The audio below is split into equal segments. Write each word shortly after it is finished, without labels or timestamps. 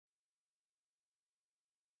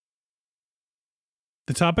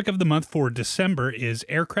The topic of the month for December is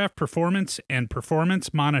aircraft performance and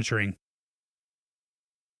performance monitoring.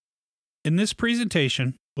 In this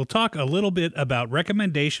presentation, we'll talk a little bit about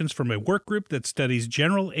recommendations from a work group that studies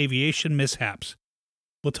general aviation mishaps.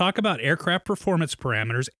 We'll talk about aircraft performance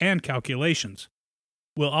parameters and calculations.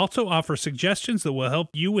 We'll also offer suggestions that will help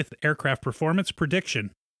you with aircraft performance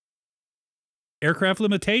prediction. Aircraft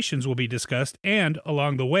limitations will be discussed, and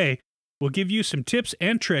along the way, we'll give you some tips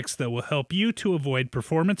and tricks that will help you to avoid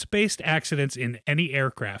performance-based accidents in any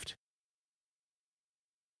aircraft.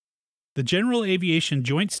 The General Aviation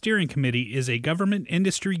Joint Steering Committee is a government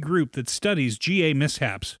industry group that studies GA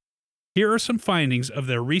mishaps. Here are some findings of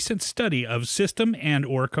their recent study of system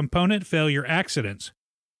and/or component failure accidents.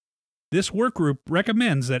 This work group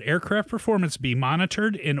recommends that aircraft performance be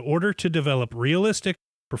monitored in order to develop realistic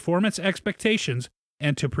performance expectations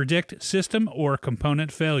and to predict system or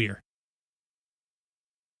component failure.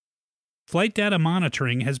 Flight data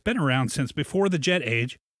monitoring has been around since before the jet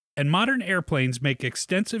age, and modern airplanes make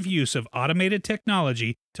extensive use of automated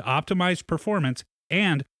technology to optimize performance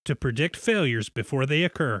and to predict failures before they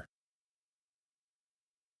occur.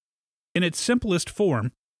 In its simplest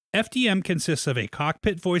form, FDM consists of a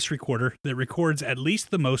cockpit voice recorder that records at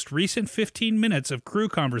least the most recent 15 minutes of crew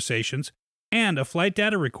conversations and a flight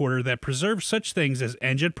data recorder that preserves such things as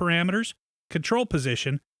engine parameters, control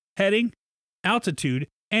position, heading, altitude,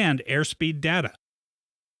 and airspeed data.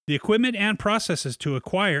 The equipment and processes to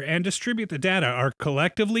acquire and distribute the data are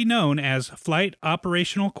collectively known as Flight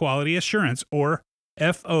Operational Quality Assurance, or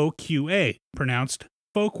FOQA, pronounced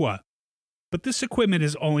FOQA. But this equipment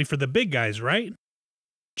is only for the big guys, right?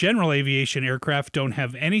 General aviation aircraft don't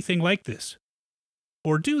have anything like this.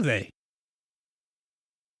 Or do they?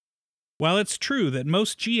 While it's true that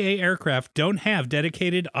most GA aircraft don't have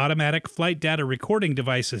dedicated automatic flight data recording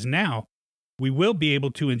devices now, we will be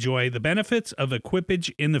able to enjoy the benefits of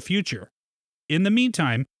equipage in the future. In the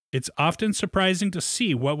meantime, it's often surprising to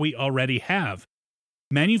see what we already have.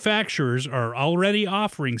 Manufacturers are already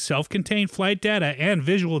offering self-contained flight data and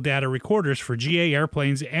visual data recorders for GA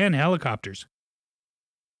airplanes and helicopters.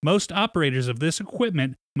 Most operators of this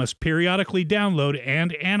equipment must periodically download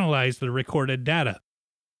and analyze the recorded data,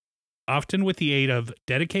 often with the aid of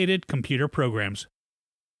dedicated computer programs.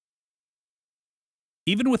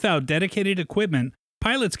 Even without dedicated equipment,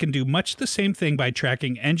 pilots can do much the same thing by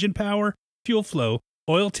tracking engine power, fuel flow,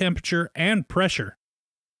 oil temperature, and pressure.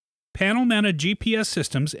 Panel-mounted GPS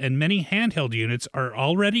systems and many handheld units are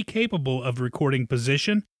already capable of recording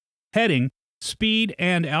position, heading, speed,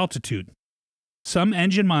 and altitude. Some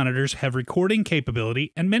engine monitors have recording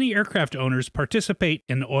capability, and many aircraft owners participate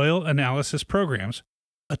in oil analysis programs,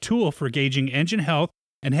 a tool for gauging engine health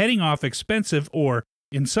and heading off expensive or,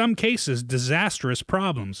 in some cases, disastrous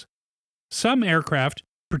problems. Some aircraft,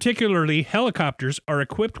 particularly helicopters, are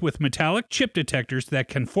equipped with metallic chip detectors that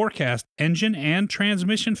can forecast engine and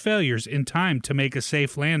transmission failures in time to make a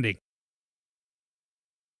safe landing.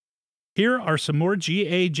 Here are some more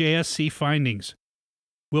GAJSC findings.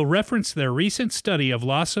 We'll reference their recent study of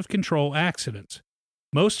loss of control accidents.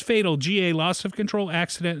 Most fatal GA loss of control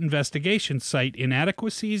accident investigations cite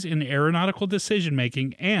inadequacies in aeronautical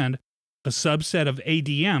decision-making and a subset of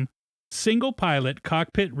ADM, single pilot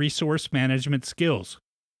cockpit resource management skills.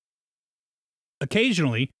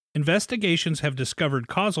 Occasionally, investigations have discovered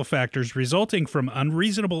causal factors resulting from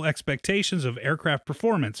unreasonable expectations of aircraft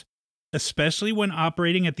performance, especially when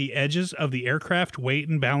operating at the edges of the aircraft weight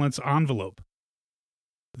and balance envelope.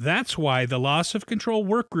 That's why the Loss of Control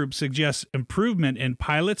Workgroup suggests improvement in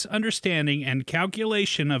pilots' understanding and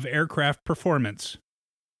calculation of aircraft performance.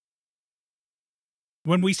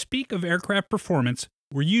 When we speak of aircraft performance,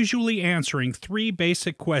 we're usually answering three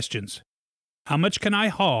basic questions. How much can I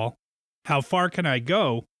haul? How far can I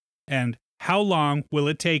go? And how long will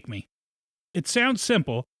it take me? It sounds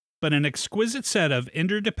simple, but an exquisite set of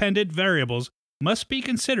interdependent variables must be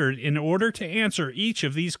considered in order to answer each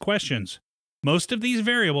of these questions. Most of these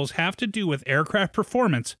variables have to do with aircraft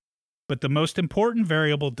performance, but the most important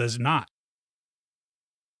variable does not.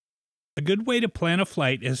 A good way to plan a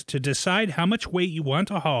flight is to decide how much weight you want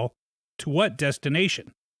to haul to what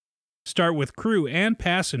destination. Start with crew and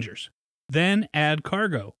passengers, then add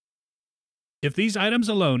cargo. If these items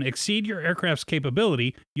alone exceed your aircraft's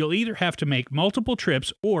capability, you'll either have to make multiple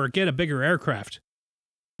trips or get a bigger aircraft.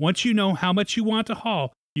 Once you know how much you want to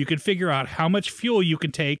haul, you can figure out how much fuel you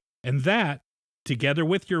can take, and that, together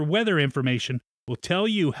with your weather information, will tell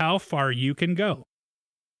you how far you can go.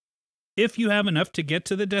 If you have enough to get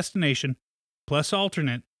to the destination, plus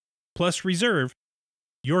alternate, plus reserve,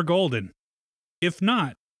 you're golden. If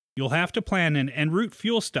not, you'll have to plan an en route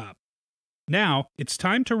fuel stop. Now, it's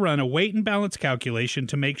time to run a weight and balance calculation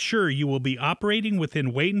to make sure you will be operating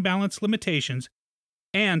within weight and balance limitations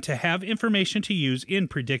and to have information to use in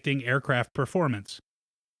predicting aircraft performance.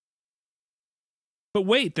 But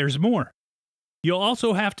wait, there's more. You'll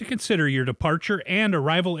also have to consider your departure and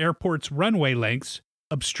arrival airport's runway lengths,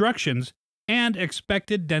 obstructions, and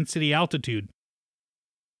expected density altitude.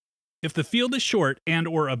 If the field is short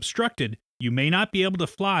and/or obstructed, you may not be able to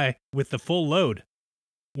fly with the full load.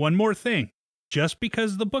 One more thing, just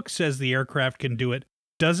because the book says the aircraft can do it,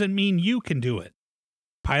 doesn't mean you can do it.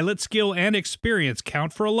 Pilot skill and experience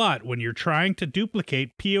count for a lot when you're trying to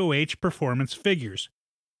duplicate POH performance figures.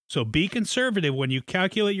 So be conservative when you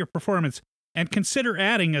calculate your performance and consider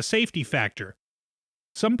adding a safety factor.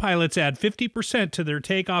 Some pilots add 50% to their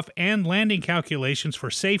takeoff and landing calculations for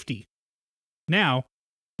safety. Now,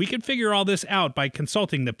 we can figure all this out by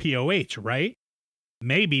consulting the POH, right?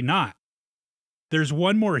 Maybe not. There's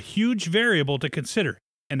one more huge variable to consider,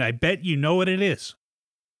 and I bet you know what it is.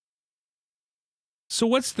 So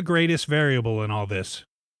what's the greatest variable in all this?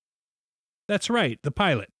 That's right, the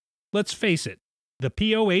pilot. Let's face it, the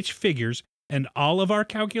POH figures and all of our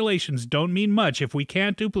calculations don't mean much if we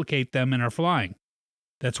can't duplicate them in our flying.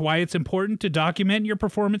 That's why it's important to document your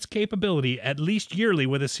performance capability at least yearly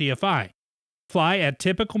with a CFI. Fly at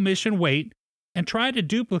typical mission weight and try to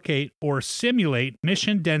duplicate or simulate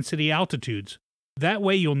mission density altitudes. That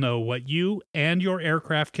way you'll know what you and your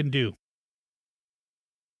aircraft can do.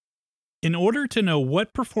 In order to know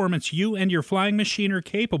what performance you and your flying machine are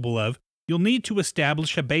capable of, you'll need to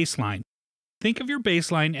establish a baseline. Think of your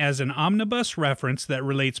baseline as an omnibus reference that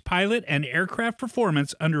relates pilot and aircraft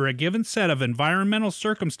performance under a given set of environmental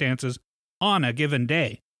circumstances on a given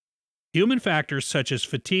day. Human factors such as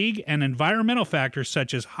fatigue and environmental factors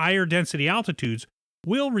such as higher density altitudes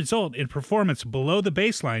will result in performance below the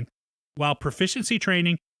baseline, while proficiency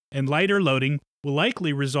training and lighter loading will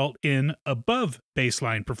likely result in above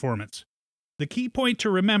baseline performance. The key point to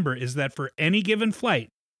remember is that for any given flight,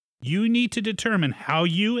 you need to determine how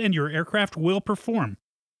you and your aircraft will perform.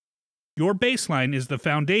 Your baseline is the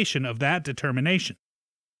foundation of that determination.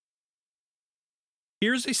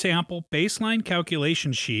 Here's a sample baseline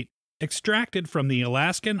calculation sheet extracted from the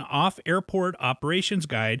Alaskan Off-Airport Operations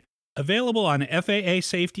Guide available on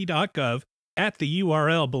FAASafety.gov at the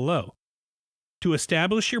URL below. To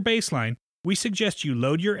establish your baseline, we suggest you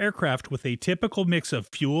load your aircraft with a typical mix of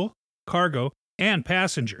fuel, cargo, and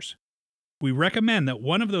passengers. We recommend that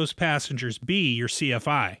one of those passengers be your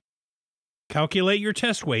CFI. Calculate your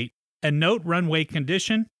test weight and note runway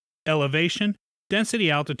condition, elevation, density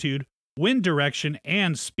altitude, wind direction,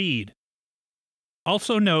 and speed.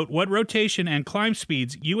 Also note what rotation and climb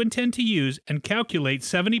speeds you intend to use and calculate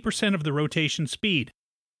 70% of the rotation speed.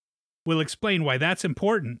 We'll explain why that's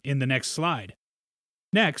important in the next slide.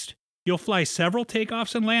 Next, you'll fly several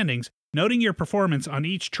takeoffs and landings, noting your performance on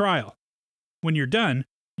each trial. When you're done,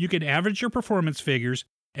 you can average your performance figures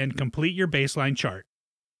and complete your baseline chart.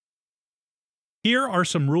 Here are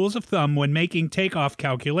some rules of thumb when making takeoff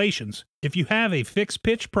calculations. If you have a fixed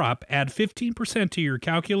pitch prop, add 15% to your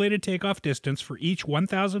calculated takeoff distance for each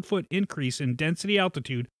 1,000-foot increase in density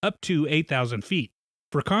altitude up to 8,000 feet.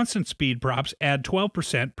 For constant speed props, add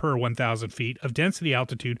 12% per 1,000 feet of density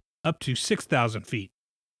altitude up to 6,000 feet.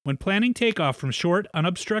 When planning takeoff from short,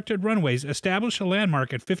 unobstructed runways, establish a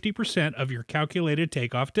landmark at 50% of your calculated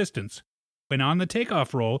takeoff distance. When on the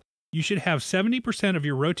takeoff roll, you should have 70% of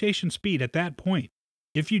your rotation speed at that point.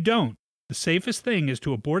 If you don't, the safest thing is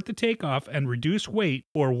to abort the takeoff and reduce weight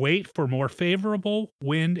or wait for more favorable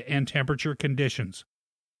wind and temperature conditions.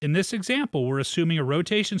 In this example, we're assuming a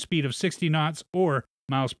rotation speed of 60 knots or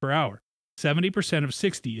miles per hour. 70% of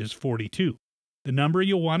 60 is 42, the number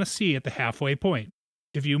you'll want to see at the halfway point.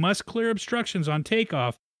 If you must clear obstructions on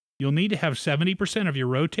takeoff, you'll need to have 70% of your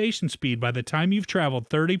rotation speed by the time you've traveled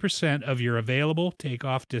 30% of your available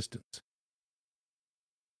takeoff distance.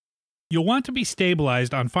 You'll want to be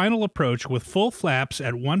stabilized on final approach with full flaps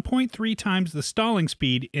at 1.3 times the stalling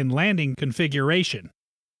speed in landing configuration.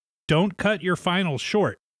 Don't cut your final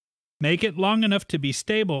short. Make it long enough to be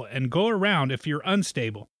stable and go around if you're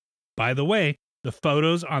unstable. By the way, the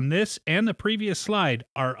photos on this and the previous slide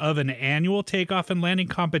are of an annual takeoff and landing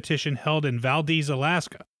competition held in Valdez,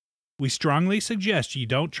 Alaska. We strongly suggest you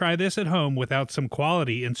don't try this at home without some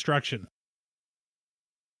quality instruction.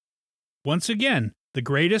 Once again, the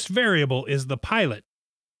greatest variable is the pilot.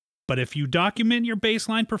 But if you document your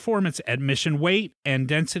baseline performance at mission weight and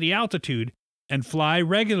density altitude and fly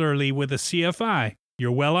regularly with a CFI,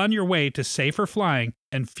 you're well on your way to safer flying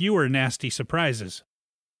and fewer nasty surprises.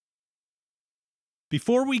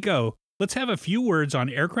 Before we go, let's have a few words on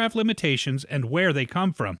aircraft limitations and where they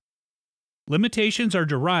come from. Limitations are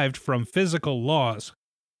derived from physical laws.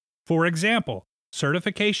 For example,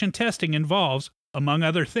 certification testing involves, among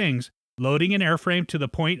other things, loading an airframe to the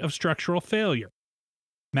point of structural failure.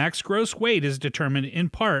 Max gross weight is determined in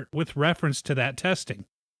part with reference to that testing.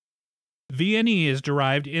 VNE is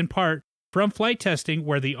derived in part from flight testing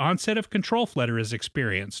where the onset of control flutter is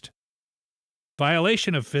experienced.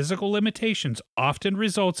 Violation of physical limitations often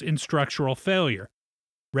results in structural failure.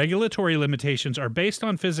 Regulatory limitations are based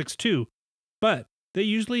on physics too, but they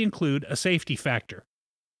usually include a safety factor.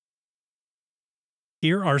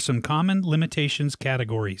 Here are some common limitations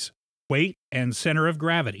categories: weight and center of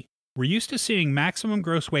gravity. We're used to seeing maximum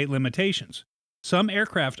gross weight limitations. Some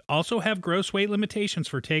aircraft also have gross weight limitations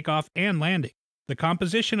for takeoff and landing. The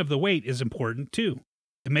composition of the weight is important too.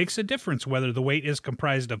 It makes a difference whether the weight is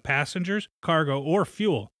comprised of passengers, cargo, or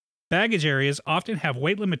fuel. Baggage areas often have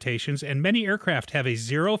weight limitations, and many aircraft have a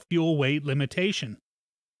zero fuel weight limitation.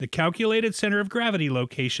 The calculated center of gravity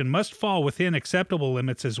location must fall within acceptable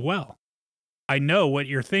limits as well. I know what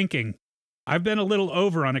you're thinking. I've been a little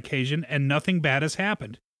over on occasion and nothing bad has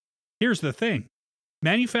happened. Here's the thing.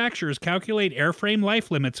 Manufacturers calculate airframe life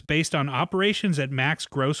limits based on operations at max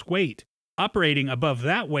gross weight. Operating above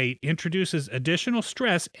that weight introduces additional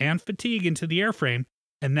stress and fatigue into the airframe,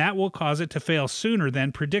 and that will cause it to fail sooner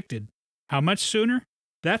than predicted. How much sooner?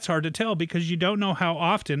 That's hard to tell because you don't know how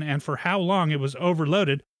often and for how long it was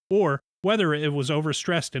overloaded or whether it was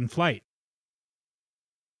overstressed in flight.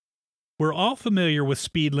 We're all familiar with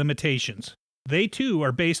speed limitations. They too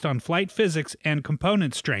are based on flight physics and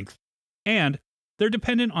component strength, and they're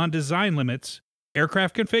dependent on design limits,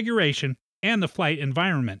 aircraft configuration, and the flight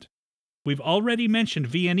environment. We've already mentioned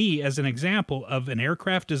VNE as an example of an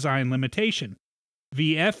aircraft design limitation.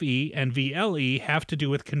 VFE and VLE have to do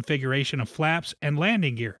with configuration of flaps and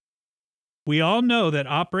landing gear. We all know that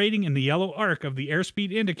operating in the yellow arc of the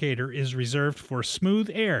airspeed indicator is reserved for smooth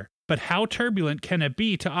air, but how turbulent can it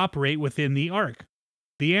be to operate within the arc?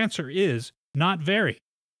 The answer is not very.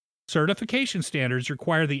 Certification standards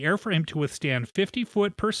require the airframe to withstand 50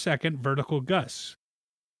 foot per second vertical gusts.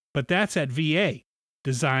 But that's at VA,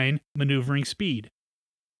 design maneuvering speed.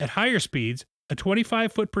 At higher speeds, a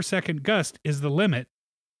 25 foot per second gust is the limit,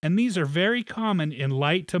 and these are very common in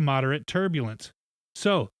light to moderate turbulence.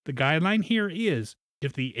 So, the guideline here is,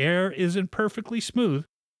 if the air isn't perfectly smooth,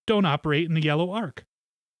 don't operate in the yellow arc.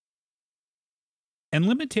 And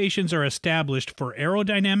limitations are established for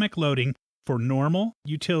aerodynamic loading for normal,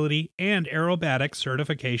 utility, and aerobatic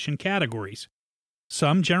certification categories.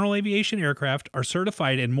 Some general aviation aircraft are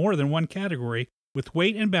certified in more than one category, with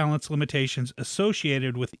weight and balance limitations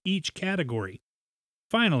associated with each category.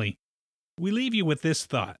 Finally, we leave you with this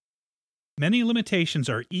thought. Many limitations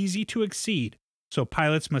are easy to exceed, so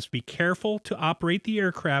pilots must be careful to operate the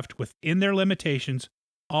aircraft within their limitations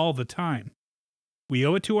all the time. We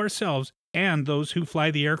owe it to ourselves and those who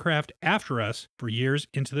fly the aircraft after us for years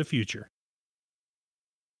into the future.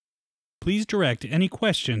 Please direct any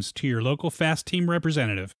questions to your local FAST team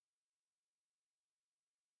representative.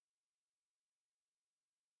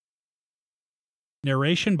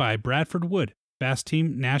 Narration by Bradford Wood, FAST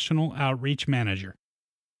Team National Outreach Manager.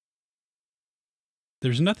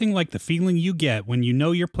 There's nothing like the feeling you get when you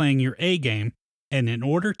know you're playing your A game, and in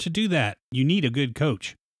order to do that, you need a good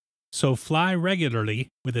coach. So fly regularly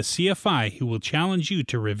with a CFI who will challenge you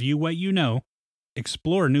to review what you know,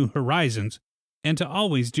 explore new horizons, and to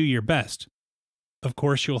always do your best. Of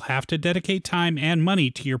course, you'll have to dedicate time and money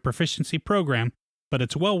to your proficiency program, but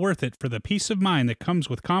it's well worth it for the peace of mind that comes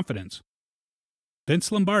with confidence.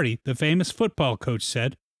 Vince Lombardi, the famous football coach,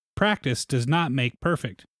 said, "Practice does not make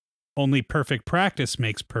perfect. Only perfect practice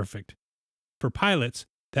makes perfect." For pilots,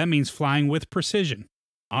 that means flying with precision,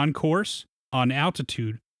 on course, on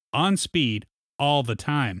altitude, on speed, all the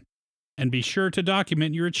time. And be sure to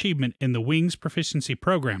document your achievement in the Wings Proficiency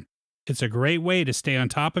Program. It's a great way to stay on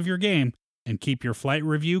top of your game and keep your flight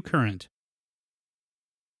review current.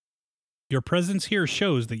 Your presence here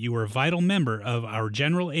shows that you are a vital member of our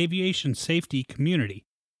general aviation safety community.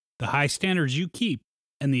 The high standards you keep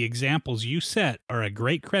and the examples you set are a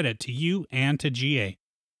great credit to you and to GA.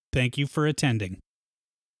 Thank you for attending.